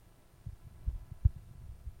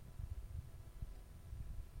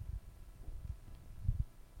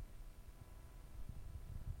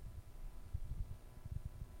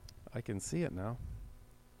I can see it now.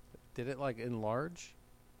 Did it like enlarge?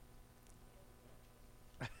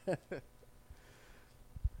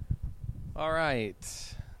 All right.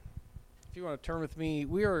 If you want to turn with me,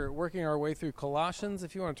 we are working our way through Colossians.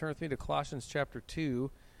 If you want to turn with me to Colossians chapter 2,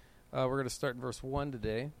 we're going to start in verse 1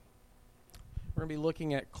 today. We're going to be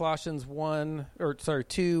looking at Colossians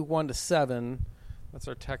 2, 1 to 7. That's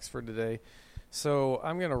our text for today. So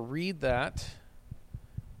I'm going to read that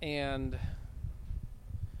and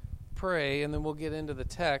pray, and then we'll get into the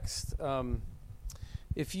text.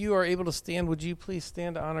 If you are able to stand, would you please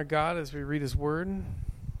stand to honor God as we read His Word?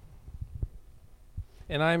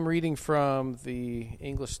 And I'm reading from the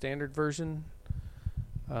English Standard Version,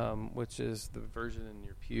 which is the version in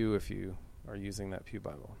your pew if you are using that pew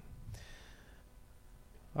Bible.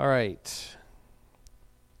 All right.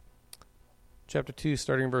 Chapter 2,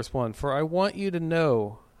 starting in verse 1. For I want you to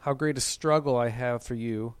know how great a struggle I have for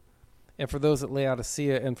you, and for those at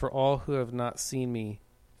Laodicea, and for all who have not seen me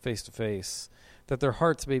face to face, that their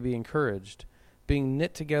hearts may be encouraged, being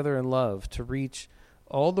knit together in love, to reach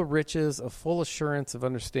all the riches of full assurance of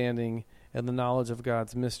understanding and the knowledge of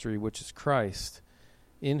God's mystery, which is Christ,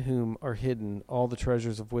 in whom are hidden all the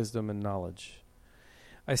treasures of wisdom and knowledge.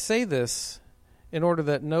 I say this in order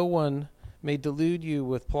that no one may delude you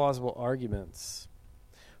with plausible arguments.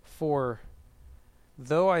 For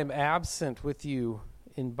though I am absent with you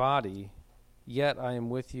in body, yet I am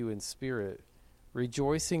with you in spirit,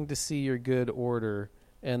 rejoicing to see your good order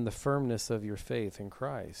and the firmness of your faith in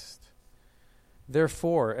Christ.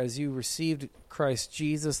 Therefore, as you received Christ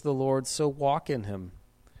Jesus the Lord, so walk in him,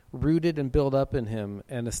 rooted and built up in him,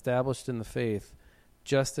 and established in the faith,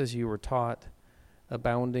 just as you were taught,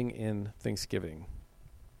 abounding in thanksgiving.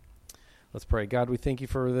 Let's pray. God, we thank you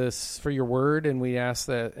for this, for your word, and we ask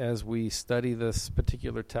that as we study this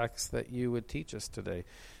particular text that you would teach us today.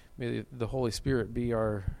 May the Holy Spirit be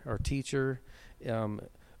our teacher,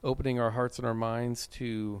 opening our hearts and our minds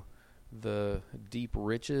to the deep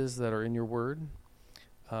riches that are in your word.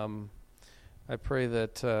 I pray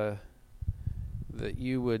that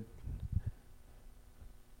you would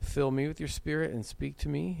fill me with your spirit and speak to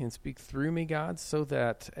me and speak through me, God, so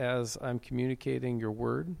that as I'm communicating your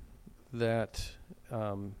word, that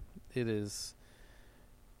it is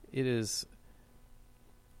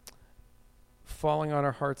falling on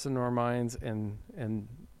our hearts and our minds and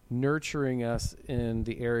nurturing us in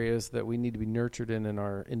the areas that we need to be nurtured in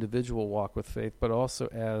our individual walk with faith, but also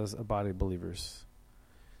as a body of believers.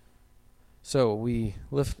 So we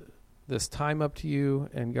lift this time up to you,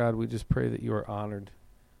 and God, we just pray that you are honored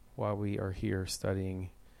while we are here studying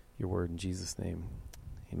your word. In Jesus' name,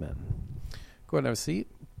 amen. Go ahead and have a seat.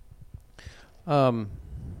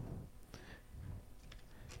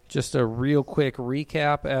 Just a real quick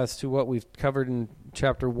recap as to what we've covered in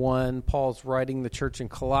chapter 1. Paul's writing the church in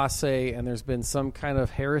Colossae, and there's been some kind of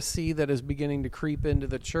heresy that is beginning to creep into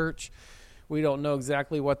the church. We don't know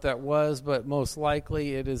exactly what that was, but most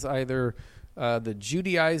likely it is either the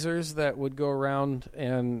Judaizers that would go around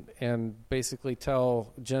and basically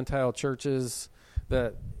tell Gentile churches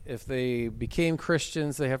that if they became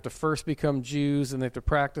Christians, they have to first become Jews and they have to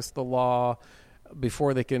practice the law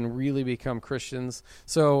before they can really become Christians.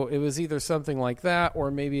 So it was either something like that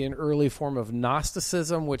or maybe an early form of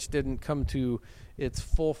Gnosticism, which didn't come to its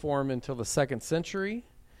full form until the 2nd century.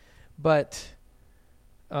 But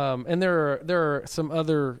and there are some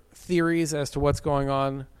other theories as to what's going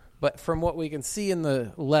on. But from what we can see in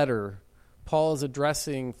the letter, Paul is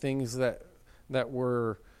addressing things that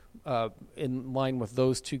were in line with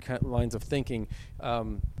those two lines of thinking.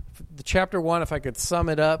 The chapter 1, if I could sum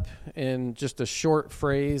it up in just a short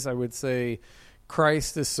phrase, I would say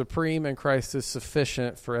Christ is supreme and Christ is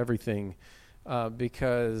sufficient for everything,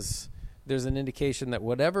 because there's an indication that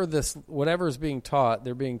whatever is being taught,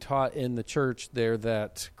 they're being taught in the church there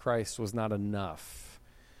that Christ was not enough,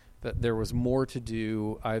 that there was more to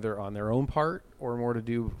do either on their own part or more to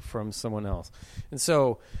do from someone else. And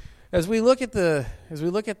so As we look at the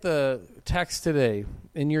text today,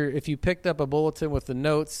 if you picked up a bulletin with the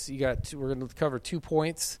notes, we're going to cover 2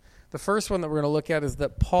 points. The first one that we're going to look at is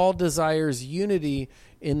that Paul desires unity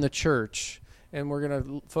in the church, and we're going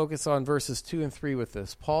to focus on verses 2 and 3 with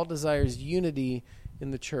this. Paul desires unity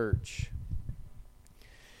in the church.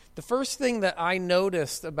 The first thing that I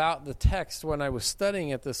noticed about the text when I was studying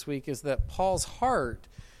it this week is that Paul's heart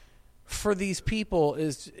for these people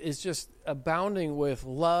is just abounding with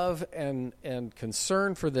love and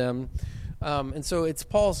concern for them, and so it's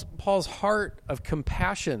Paul's heart of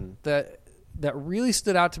compassion that really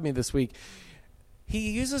stood out to me this week.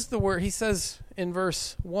 he uses the word, he says in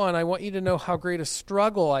verse 1, I want you to know how great a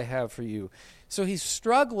struggle I have for you. So he's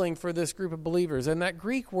struggling for this group of believers. And that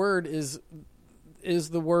Greek word is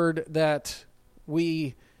the word that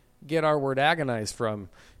we get our word agonize from.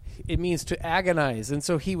 It means to agonize. And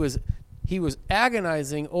so he was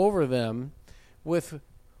agonizing over them with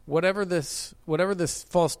whatever this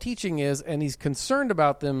false teaching is, and he's concerned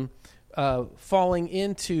about them falling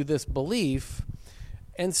into this belief.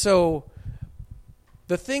 And so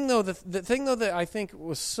the thing though that I think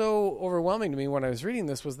was so overwhelming to me when I was reading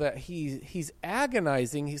this was that he's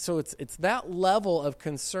agonizing. So it's that level of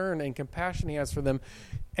concern and compassion he has for them,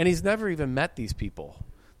 and he's never even met these people.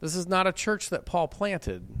 This is not a church that Paul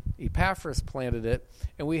planted. Epaphras planted it,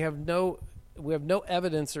 and we have no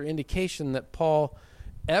evidence or indication that Paul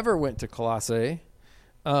ever went to Colossae.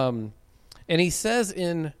 And he says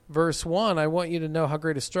in verse 1, I want you to know how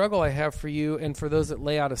great a struggle I have for you and for those at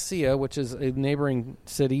Laodicea, which is a neighboring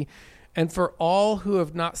city, and for all who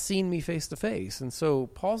have not seen me face to face. And so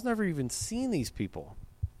Paul's never even seen these people.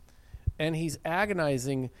 And he's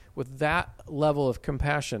agonizing with that level of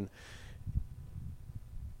compassion.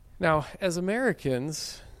 Now, as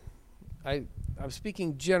Americans, I'm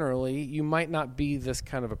speaking generally, you might not be this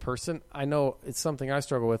kind of a person. I know it's something I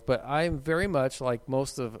struggle with, but I'm very much like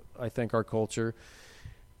most of, I think, our culture,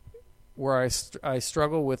 where I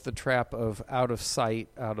struggle with the trap of out of sight,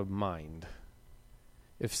 out of mind.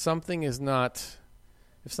 If something's not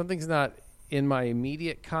in my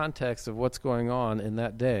immediate context of what's going on in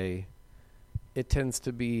that day, it tends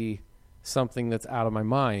to be something that's out of my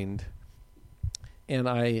mind, and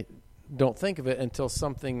I don't think of it until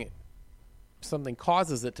something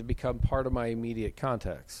causes it to become part of my immediate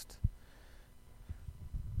context.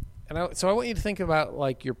 And so I want you to think about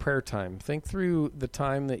like your prayer time. Think through the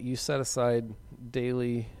time that you set aside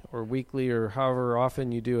daily or weekly or however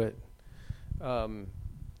often you do it. And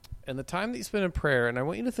the time that you spend in prayer. And I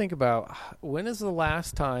want you to think about, when is the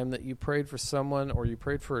last time that you prayed for someone or you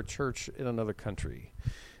prayed for a church in another country?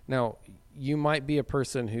 Now, you might be a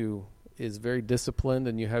person who is very disciplined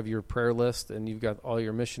and you have your prayer list and you've got all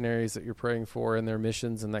your missionaries that you're praying for and their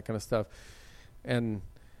missions and that kind of stuff. And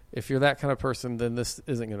if you're that kind of person, then this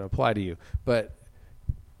isn't going to apply to you. But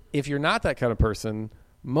if you're not that kind of person,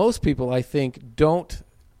 most people, I think, don't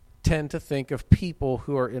tend to think of people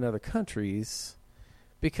who are in other countries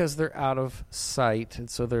because they're out of sight,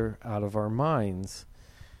 and so they're out of our minds.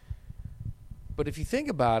 But if you think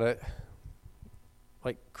about it,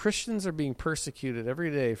 like, Christians are being persecuted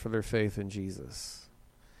every day for their faith in Jesus.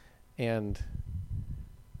 And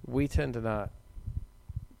we tend to not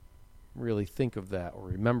really think of that or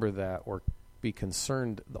remember that or be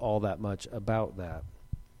concerned all that much about that.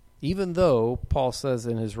 Even though Paul says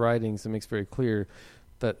in his writings, it makes very clear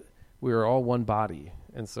that we are all one body.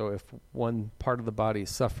 And so if one part of the body is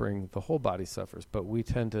suffering, the whole body suffers. But we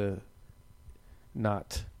tend to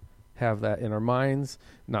not have that in our minds,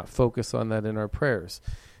 not focus on that in our prayers.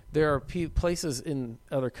 There are places in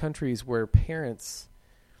other countries where parents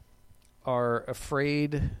are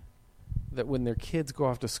afraid that when their kids go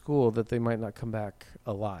off to school that they might not come back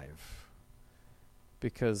alive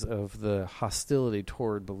because of the hostility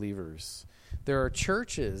toward believers. There are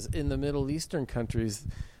churches in the Middle Eastern countries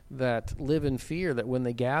that live in fear that when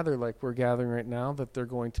they gather like we're gathering right now, that they're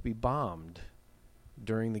going to be bombed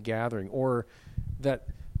during the gathering, or that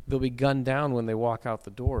they'll be gunned down when they walk out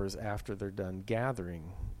the doors after they're done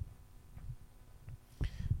gathering.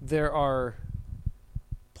 There are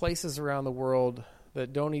places around the world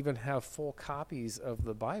that don't even have full copies of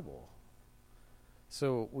the Bible.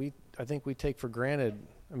 So I think we take for granted.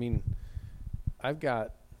 I mean, I've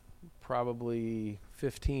got probably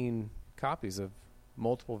 15 copies of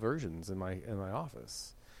multiple versions in my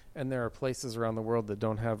office. And there are places around the world that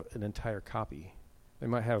don't have an entire copy. They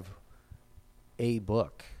might have a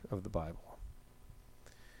book of the Bible.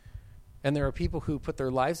 And there are people who put their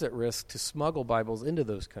lives at risk to smuggle Bibles into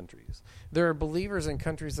those countries. There are believers in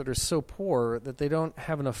countries that are so poor that they don't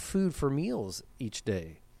have enough food for meals each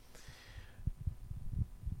day.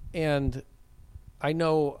 And I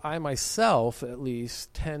know I myself, at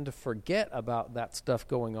least, tend to forget about that stuff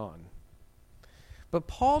going on. But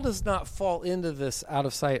Paul does not fall into this out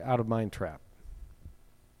of sight, out of mind trap.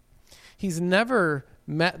 He's never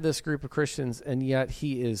met this group of Christians, and yet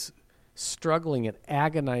he is struggling and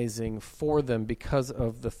agonizing for them because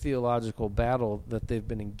of the theological battle that they've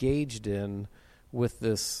been engaged in with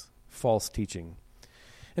this false teaching.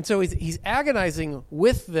 And so he's agonizing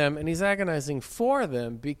with them, and he's agonizing for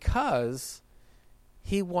them because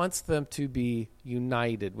he wants them to be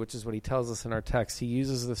united, which is what he tells us in our text. He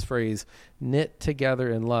uses this phrase, knit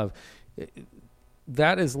together in love.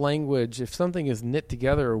 that is language. If something is knit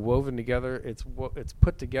together or woven together, it's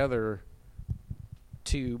put together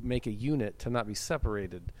to make a unit, to not be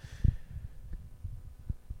separated.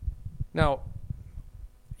 Now,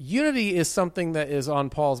 unity is something that is on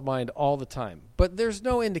Paul's mind all the time. But there's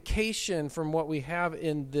no indication from what we have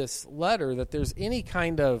in this letter that there's any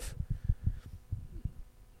kind of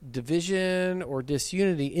division or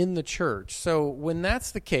disunity in the church. So when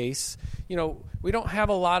that's the case, we don't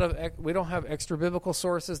have extra biblical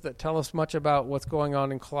sources that tell us much about what's going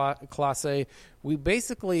on in Colossae. We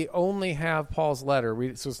basically only have Paul's letter.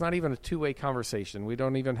 So it's not even a two-way conversation. We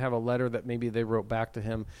don't even have a letter that maybe they wrote back to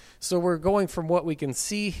him. So we're going from what we can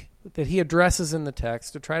see that he addresses in the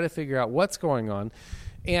text to try to figure out what's going on.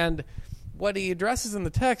 And what he addresses in the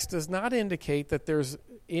text does not indicate that there's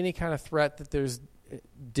any kind of threat that there's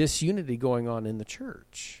disunity going on in the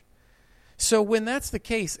church. So when that's the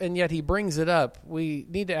case, and yet he brings it up, we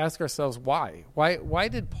need to ask ourselves why. Why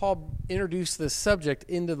did Paul introduce this subject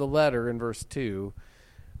into the letter in verse 2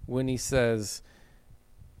 when he says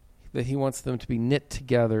that he wants them to be knit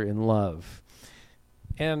together in love?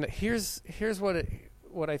 And here's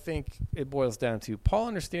what I think it boils down to. Paul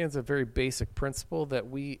understands a very basic principle that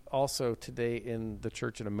we also today in the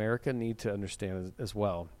church in America need to understand as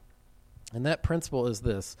well. And that principle is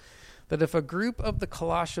this, that if a group of the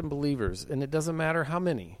Colossian believers, and it doesn't matter how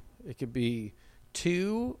many, it could be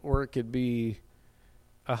 2 or it could be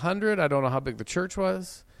 100, I don't know how big the church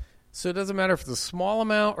was, so it doesn't matter if it's a small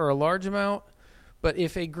amount or a large amount, but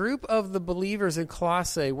if a group of the believers in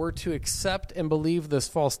Colossae were to accept and believe this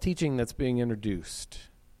false teaching that's being introduced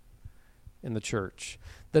in the church,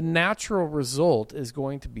 the natural result is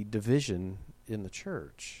going to be division in the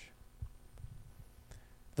church.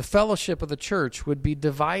 The fellowship of the church would be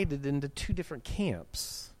divided into 2 different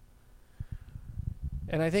camps.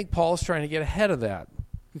 And I think Paul's trying to get ahead of that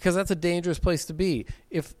because that's a dangerous place to be.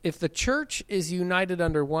 If the church is united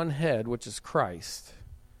under one head, which is Christ,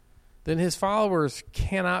 then his followers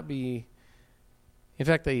cannot be, in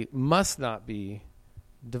fact, they must not be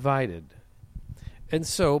divided. And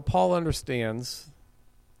so Paul understands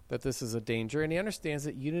that this is a danger, and he understands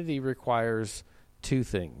that unity requires 2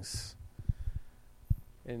 things.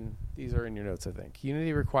 And these are in your notes, I think.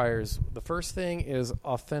 Unity requires, the first thing is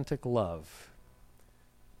authentic love,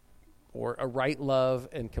 or a right love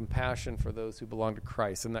and compassion for those who belong to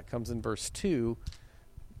Christ. And that comes in verse 2,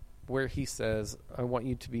 where he says, I want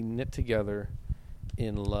you to be knit together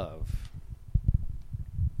in love.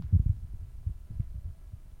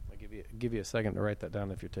 I'll give you a second to write that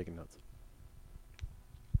down if you're taking notes.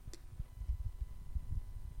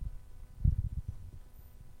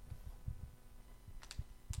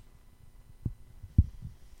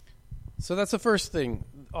 So that's the first thing,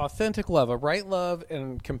 authentic love, a right love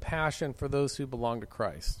and compassion for those who belong to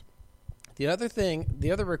Christ. The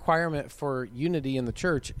other requirement for unity in the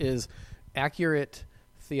church is accurate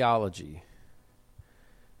theology.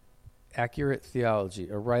 Accurate theology,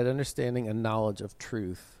 a right understanding and knowledge of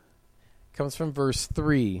truth. It comes from verse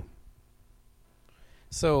 3.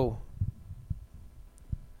 So,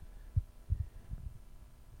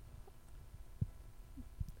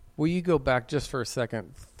 will you go back just for a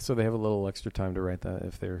second so they have a little extra time to write that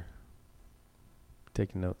if they're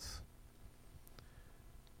taking notes?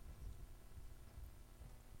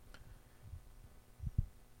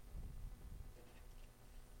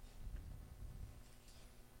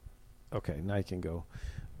 Okay, now you can go.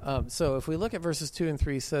 So if we look at verses 2 and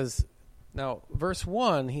 3, he says, now, verse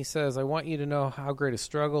 1, he says, I want you to know how great a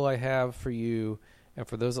struggle I have for you and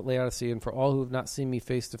for those at Laodicea and for all who have not seen me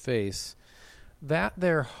face to face, that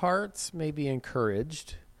their hearts may be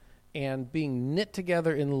encouraged and being knit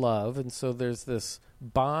together in love. And so there's this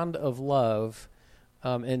bond of love.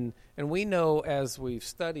 And we know as we've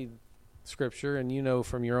studied Scripture, and you know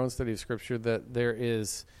from your own study of Scripture,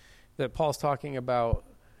 that Paul's talking about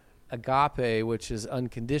agape, which is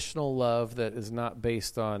unconditional love that is not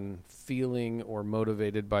based on feeling or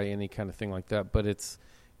motivated by any kind of thing like that, but it's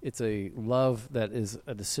a love that is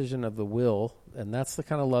a decision of the will, and that's the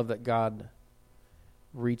kind of love that God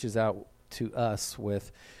reaches out to us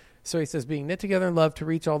with. So he says, being knit together in love to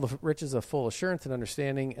reach all the riches of full assurance and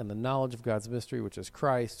understanding and the knowledge of God's mystery, which is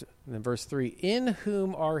Christ. And then verse 3, in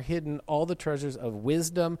whom are hidden all the treasures of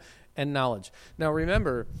wisdom and knowledge. Now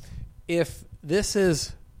remember, if this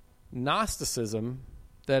is Gnosticism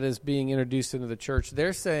that is being introduced into the church,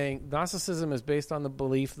 they're saying Gnosticism is based on the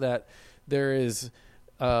belief that there is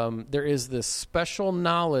this special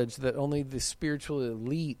knowledge that only the spiritual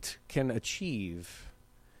elite can achieve.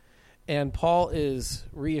 And Paul is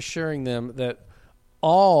reassuring them that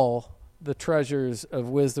all the treasures of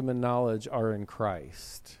wisdom and knowledge are in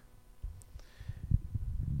Christ.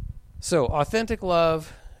 So, authentic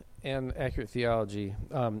love and accurate theology.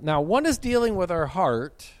 Now, one is dealing with our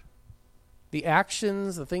heart, the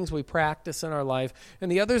actions, the things we practice in our life,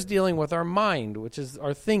 and the other is dealing with our mind, which is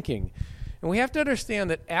our thinking. And we have to understand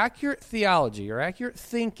that accurate theology or accurate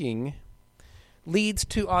thinking leads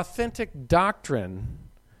to authentic doctrine,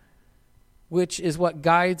 which is what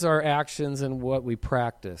guides our actions and what we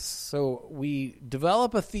practice. So we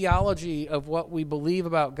develop a theology of what we believe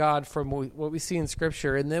about God from what we see in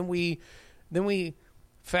Scripture, and then we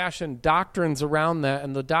fashion doctrines around that,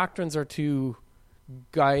 and the doctrines are to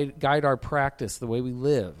guide our practice, the way we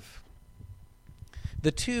live.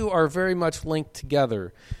 The two are very much linked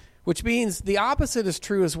together, which means the opposite is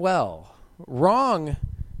true as well. Wrong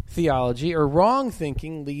theology or wrong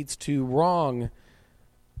thinking leads to wrong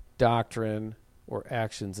doctrine or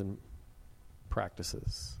actions and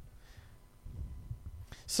practices.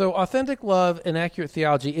 So authentic love and accurate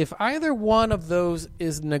theology, if either one of those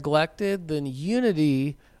is neglected, then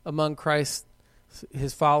unity among Christ,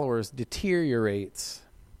 his followers, deteriorates.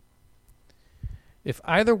 If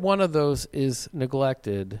either one of those is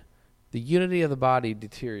neglected, the unity of the body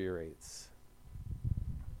deteriorates.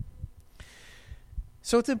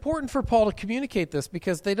 So it's important for Paul to communicate this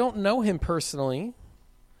because they don't know him personally,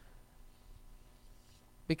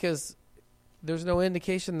 because there's no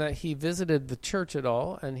indication that he visited the church at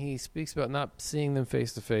all, and he speaks about not seeing them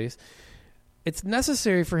face to face. It's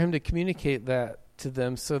necessary for him to communicate that to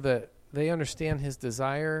them so that they understand his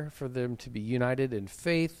desire for them to be united in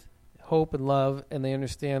faith, hope, and love, and they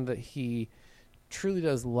understand that he truly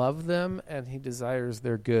does love them and he desires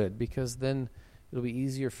their good, because then it'll be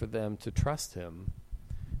easier for them to trust him,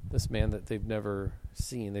 this man that they've never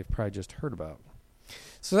seen, they've probably just heard about.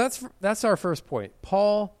 So that's our first point.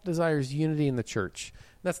 Paul desires unity in the church.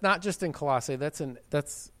 That's not just in Colossae. That's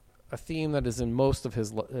a theme that is in most of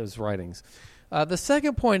his writings. The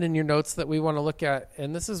second point in your notes that we want to look at,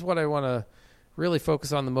 and this is what I want to really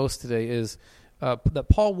focus on the most today, is that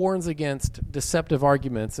Paul warns against deceptive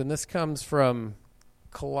arguments, and this comes from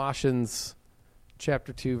Colossians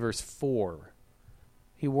chapter 2, verse 4.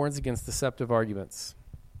 He warns against deceptive arguments.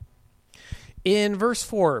 In verse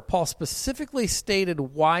 4, Paul specifically stated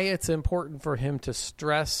why it's important for him to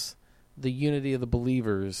stress the unity of the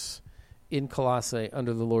believers in Colossae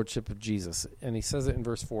under the lordship of Jesus. And he says it in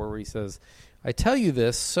verse 4 where he says, I tell you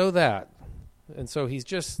this so that, and so he's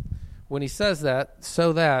just, when he says that,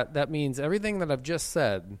 so that means everything that I've just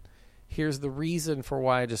said, here's the reason for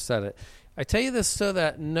why I just said it. I tell you this so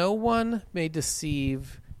that no one may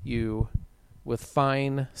deceive you with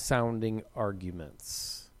fine-sounding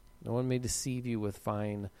arguments. No one may deceive you with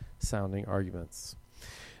fine-sounding arguments.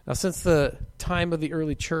 Now, since the time of the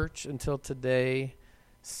early church until today,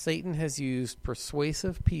 Satan has used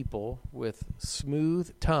persuasive people with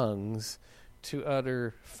smooth tongues to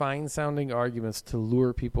utter fine-sounding arguments to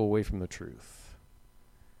lure people away from the truth.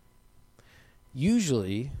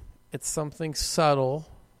 Usually, it's something subtle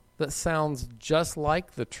that sounds just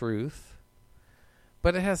like the truth,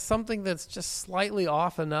 but it has something that's just slightly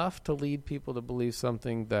off enough to lead people to believe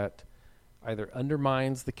something that either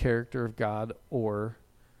undermines the character of God or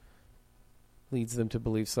leads them to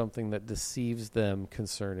believe something that deceives them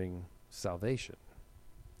concerning salvation.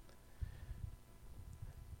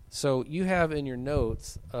 So you have in your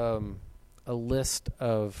notes a list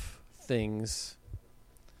of things,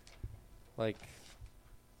 like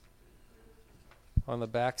on the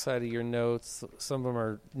back side of your notes, some of them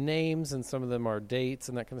are names and some of them are dates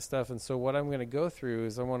and that kind of stuff. And so what I'm going to go through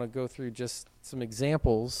is I want to go through just some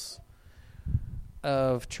examples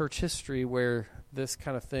of church history where this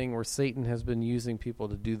kind of thing, where Satan has been using people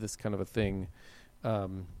to do this kind of a thing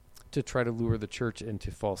to try to lure the church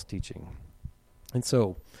into false teaching. And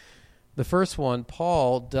so the first one,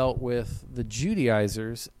 Paul dealt with the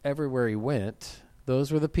Judaizers everywhere he went.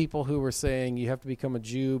 Those were the people who were saying you have to become a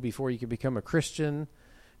Jew before you can become a Christian,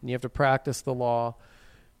 and you have to practice the law.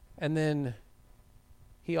 And then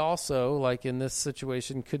he also, like in this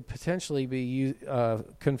situation, could potentially be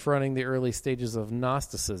confronting the early stages of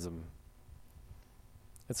Gnosticism.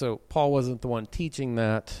 And so Paul wasn't the one teaching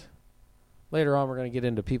that. Later on, we're going to get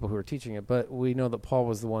into people who are teaching it, but we know that Paul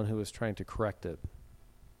was the one who was trying to correct it.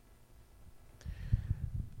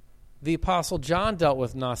 The Apostle John dealt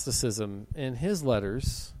with Gnosticism in his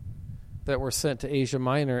letters that were sent to Asia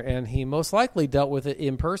Minor, and he most likely dealt with it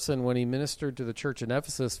in person when he ministered to the church in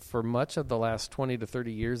Ephesus for much of the last 20 to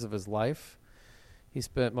 30 years of his life. He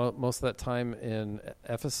spent most of that time in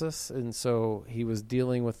Ephesus, and so he was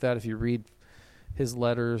dealing with that. If you read his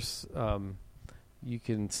letters, you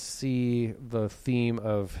can see the theme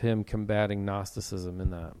of him combating Gnosticism in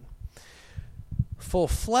that.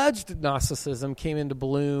 Full-fledged Gnosticism came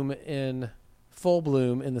into full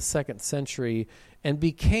bloom in the 2nd century and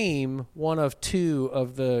became one of two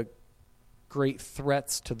of the great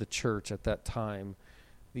threats to the church at that time,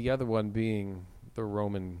 the other one being the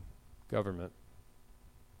Roman government.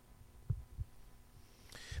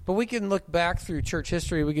 But we can look back through church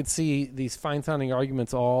history. We can see these fine-sounding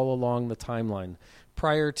arguments all along the timeline.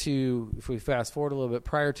 Prior to, if we fast forward a little bit,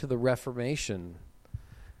 prior to the Reformation,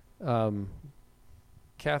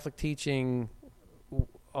 Catholic teaching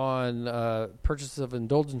on purchases of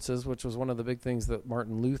indulgences, which was one of the big things that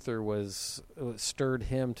Martin Luther stirred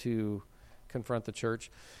him to confront the church.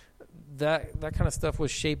 That kind of stuff was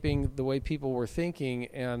shaping the way people were thinking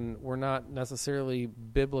and were not necessarily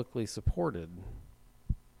biblically supported.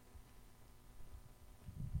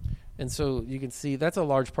 And so you can see that's a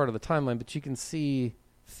large part of the timeline, but you can see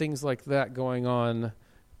things like that going on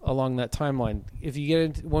along that timeline.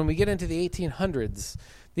 When we get into the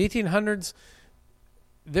 1800s,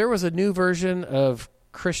 there was a new version of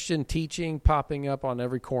Christian teaching popping up on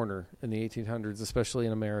every corner in the 1800s, especially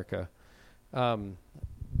in America.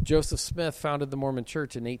 Joseph Smith founded the Mormon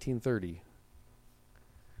Church in 1830.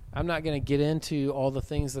 I'm not going to get into all the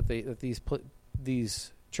things that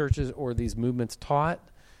these churches or these movements taught.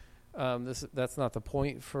 That's not the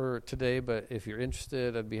point for today, but if you're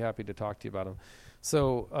interested, I'd be happy to talk to you about them.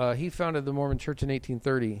 So he founded the Mormon Church in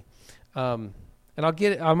 1830. And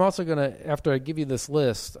I'm also going to, after I give you this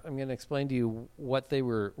list, I'm going to explain to you what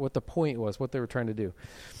the point was, what they were trying to do.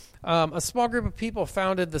 A small group of people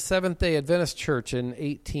founded the Seventh-day Adventist Church in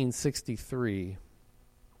 1863.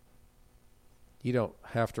 You don't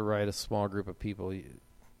have to write a small group of people.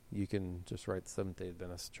 You can just write Seventh-day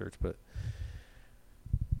Adventist Church. But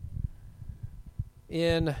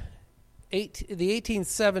in the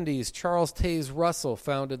 1870s, Charles Taze Russell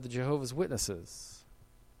founded the Jehovah's Witnesses.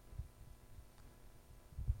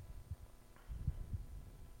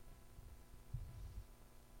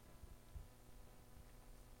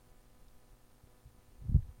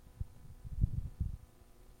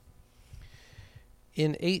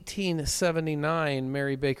 In 1879,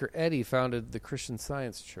 Mary Baker Eddy founded the Christian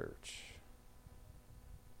Science Church.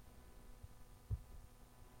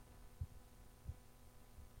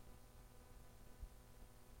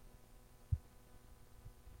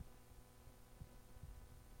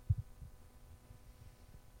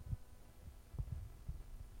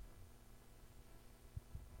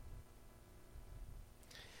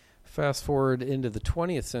 Fast forward into the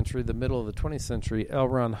 20th century, the middle of the 20th century, L.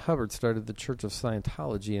 Ron Hubbard started the Church of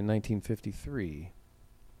Scientology in 1953.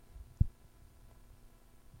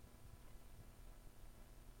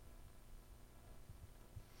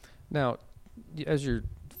 Now, as you're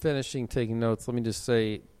finishing taking notes, let me just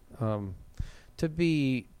say, to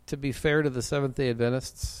be fair to the Seventh-day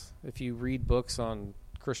Adventists, if you read books on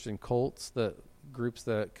Christian cults, groups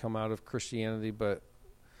that come out of Christianity but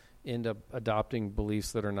end up adopting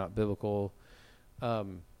beliefs that are not biblical.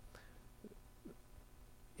 In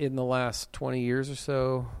the last 20 years or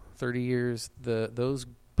so, 30 years, those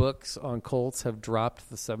books on cults have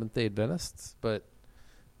dropped the Seventh-day Adventists, but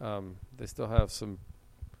they still have some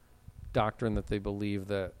doctrine that they believe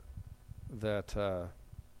that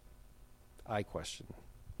I question.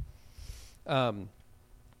 All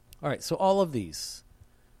right, so all of these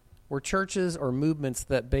were churches or movements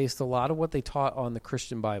that based a lot of what they taught on the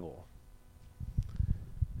Christian Bible.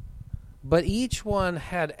 But each one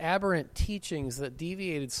had aberrant teachings that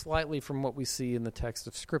deviated slightly from what we see in the text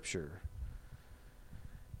of Scripture.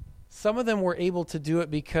 Some of them were able to do it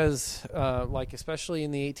because, especially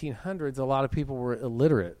in the 1800s, a lot of people were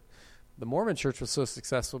illiterate. The Mormon Church was so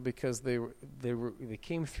successful because they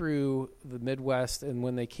came through the Midwest, and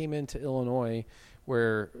when they came into Missouri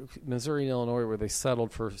and Illinois, where they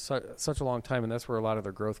settled for such a long time, and that's where a lot of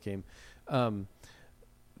their growth came,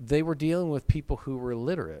 they were dealing with people who were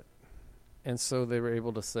illiterate. And so they were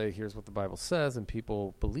able to say, here's what the Bible says, and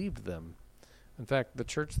people believed them. In fact, the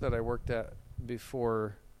church that I worked at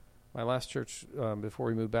before, my last church, before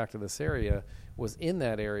we moved back to this area, was in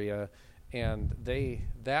that area, and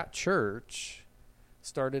that church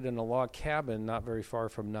started in a log cabin not very far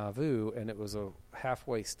from Nauvoo, and it was a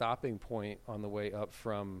halfway stopping point on the way up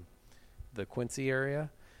from the Quincy area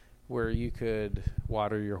where you could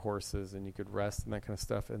water your horses and you could rest and that kind of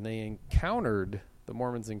stuff. And the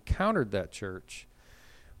Mormons encountered that church,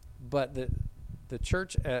 but the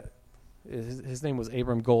church his name was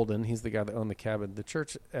Abram Golden. He's the guy that owned the cabin. The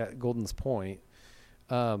church at Golden's Point,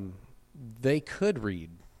 they could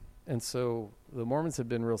read. And so the Mormons had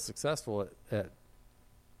been real successful at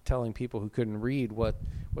telling people who couldn't read what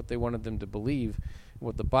they wanted them to believe.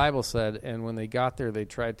 what the Bible said, and when they got there, they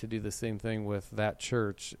tried to do the same thing with that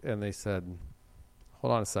church, and they said,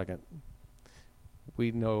 hold on a second.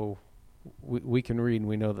 We know, we can read, and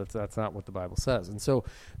we know that that's not what the Bible says. And so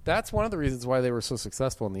that's one of the reasons why they were so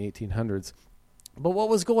successful in the 1800s. But what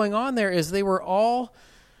was going on there is they were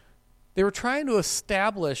trying to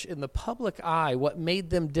establish in the public eye what made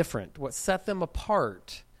them different, what set them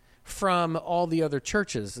apart from all the other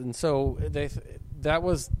churches. And so that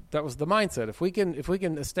was the mindset. If we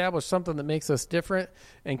can establish something that makes us different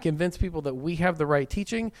and convince people that we have the right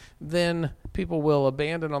teaching, then people will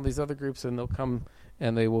abandon all these other groups and they'll come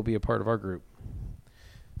and they will be a part of our group.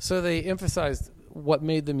 So they emphasized what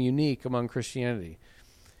made them unique among Christianity.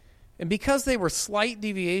 And because they were slight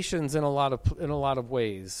deviations in a lot of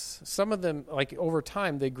ways, some of them, like over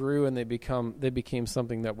time, they grew and they became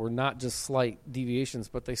something that were not just slight deviations,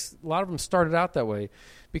 but a lot of them started out that way.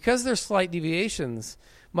 Because they're slight deviations,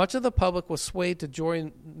 much of the public was swayed to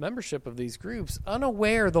join membership of these groups,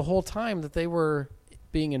 unaware the whole time that they were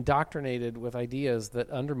being indoctrinated with ideas that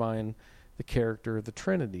undermine the character of the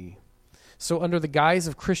Trinity. So under the guise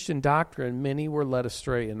of Christian doctrine, many were led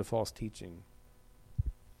astray into false teaching.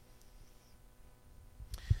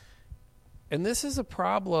 And this is a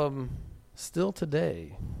problem still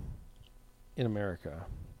today in America.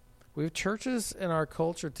 We have churches in our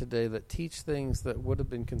culture today that teach things that would have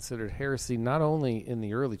been considered heresy, not only in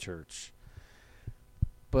the early church,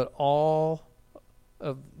 but all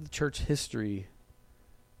of the church history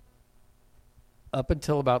up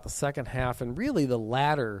until about the second half and really the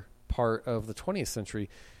latter part of the 20th century.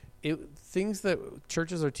 Things that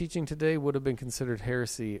churches are teaching today would have been considered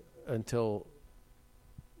heresy until,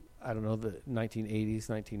 I don't know, the 1980s,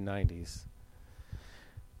 1990s.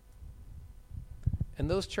 And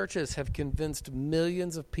those churches have convinced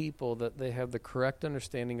millions of people that they have the correct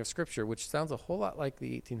understanding of Scripture, which sounds a whole lot like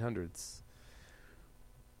the 1800s.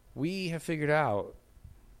 We have figured out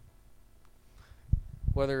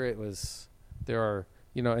whether it was, there are,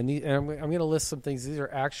 and I'm going to list some things. These are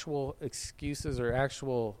actual excuses or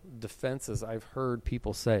actual defenses I've heard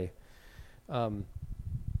people say.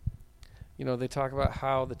 They talk about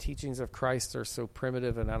how the teachings of Christ are so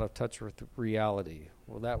primitive and out of touch with reality.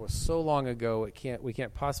 Well, that was so long ago, we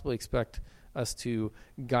can't possibly expect us to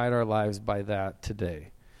guide our lives by that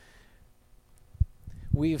today.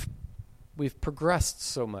 We've progressed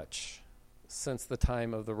so much since the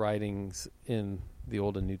time of the writings in the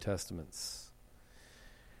Old and New Testaments.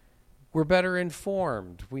 We're better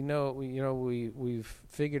informed. We know, we've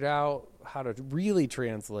figured out how to really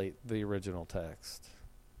translate the original text.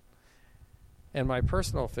 And my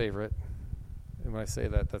personal favorite, and when I say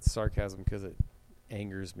that, that's sarcasm because it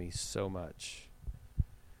angers me so much.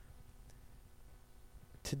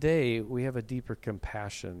 Today, we have a deeper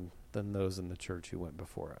compassion than those in the church who went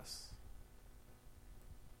before us.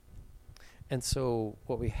 And so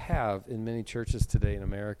what we have in many churches today in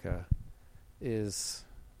America is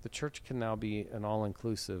the church can now be an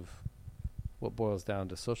all-inclusive, what boils down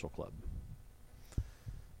to social club.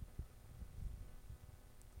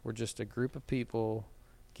 We're just a group of people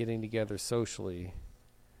getting together socially,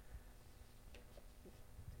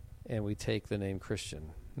 and we take the name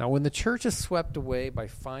Christian. Now, when the church is swept away by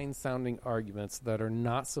fine-sounding arguments that are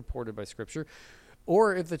not supported by Scripture,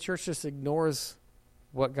 or if the church just ignores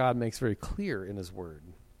what God makes very clear in His Word,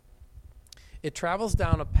 it travels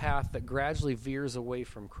down a path that gradually veers away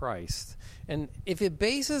from Christ. And if it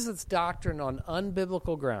bases its doctrine on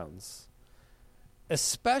unbiblical grounds,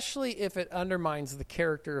 especially if it undermines the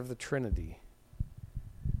character of the Trinity,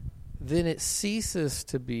 then it ceases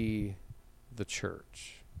to be the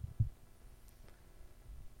church.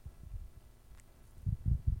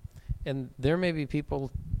 And there may be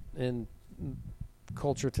people in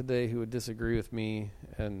culture today who would disagree with me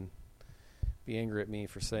and be angry at me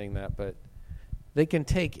for saying that, but they can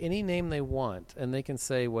take any name they want and they can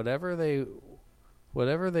say whatever they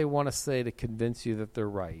want to say to convince you that they're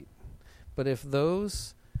right. But if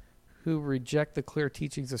those who reject the clear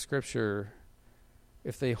teachings of Scripture,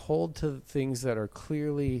 if they hold to things that are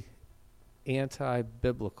clearly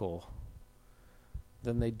anti-biblical,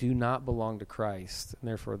 then they do not belong to Christ, and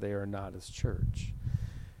therefore they are not His church.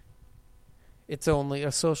 It's only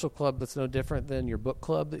a social club that's no different than your book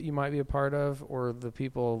club that you might be a part of or the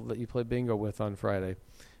people that you play bingo with on Friday.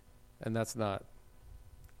 And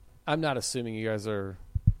I'm not assuming you guys are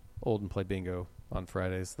old and play bingo on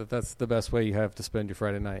Fridays. That's the best way you have to spend your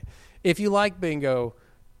Friday night. If you like bingo,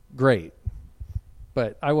 great.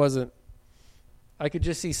 But I could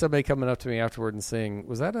just see somebody coming up to me afterward and saying,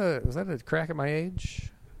 was that a crack at my age?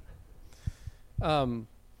 The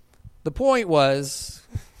point was,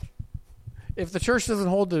 if the church doesn't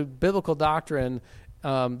hold to biblical doctrine,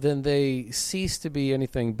 then they cease to be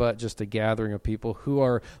anything but just a gathering of people who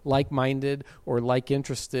are like-minded or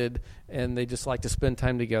like-interested, and they just like to spend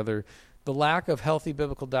time together. The lack of healthy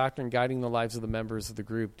biblical doctrine guiding the lives of the members of the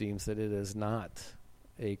group deems that it is not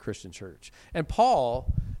a Christian church. And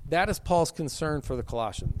that is Paul's concern for the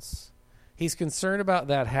Colossians. He's concerned about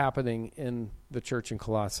that happening in the church in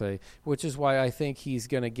Colossae, which is why I think he's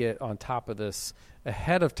going to get on top of this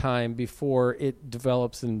ahead of time before it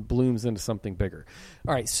develops and blooms into something bigger.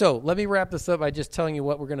 All right, so let me wrap this up by just telling you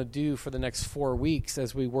what we're going to do for the next 4 weeks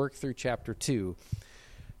as we work through chapter 2.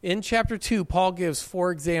 In chapter 2, Paul gives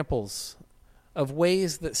 4 examples of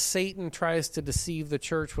ways that Satan tries to deceive the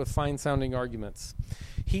church with fine-sounding arguments.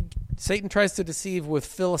 Satan tries to deceive with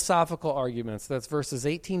philosophical arguments. That's verses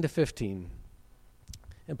 18 to 15.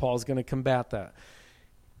 And Paul's going to combat that.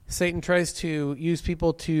 Satan tries to use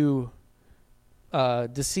people to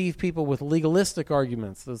deceive people with legalistic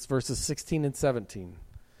arguments. That's verses 16 and 17.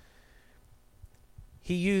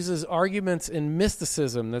 He uses arguments in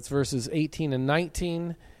mysticism. That's verses 18 and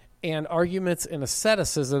 19. And arguments in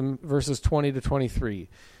asceticism, verses 20 to 23.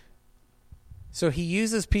 So he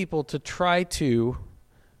uses people to try to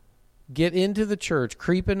get into the church,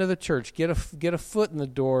 creep into the church, get a foot in the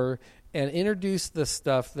door, and introduce this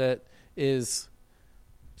stuff that is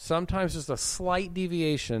sometimes just a slight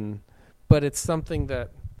deviation, but it's something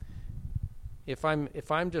that if I'm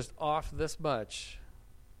just off this much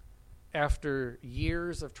after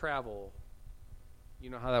years of travel, you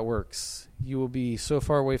know how that works. You will be so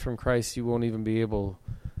far away from Christ you won't even be able,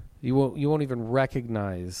 you won't even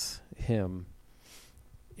recognize him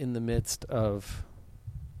in the midst of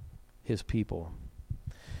his people.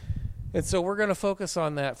 And so we're going to focus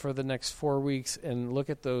on that for the next 4 weeks and look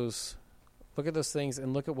at those things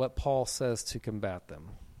and look at what Paul says to combat them.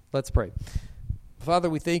 Let's pray. Father,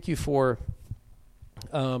 we thank you for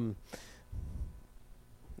a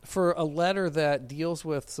letter that deals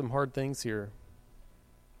with some hard things here.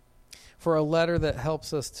 For a letter that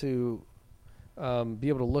helps us to be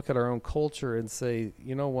able to look at our own culture and say,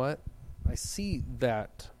 you know what? I see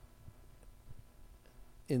that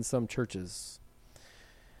in some churches.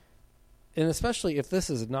 And especially if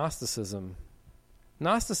this is Gnosticism.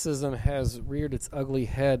 Gnosticism has reared its ugly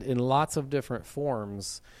head in lots of different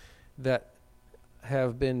forms that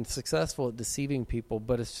have been successful at deceiving people,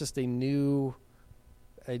 but it's just a new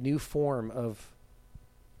form of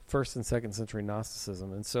first and second century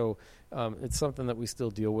Gnosticism. And so it's something that we still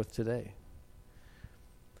deal with today.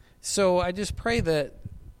 So I just pray that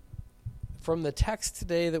from the text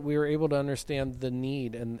today that we were able to understand the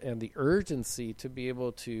need and the urgency to be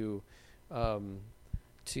able to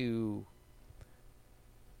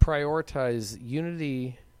prioritize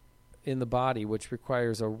unity in the body, which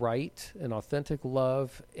requires a right, an authentic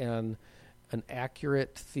love, and an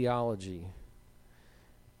accurate theology.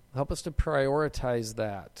 Help us to prioritize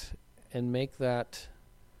that and make that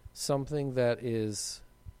something that is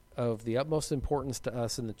of the utmost importance to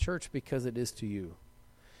us in the church because it is to you.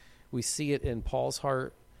 We see it in Paul's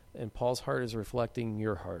heart, and Paul's heart is reflecting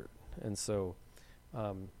your heart. And so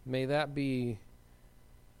may that be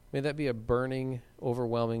a burning,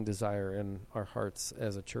 overwhelming desire in our hearts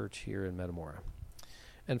as a church here in Metamora.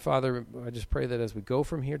 And Father, I just pray that as we go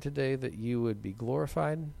from here today, that you would be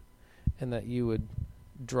glorified and that you would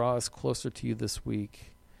draw us closer to you this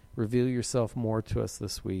week, reveal yourself more to us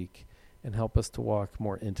this week, and help us to walk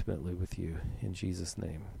more intimately with you. In Jesus'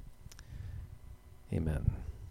 name, amen.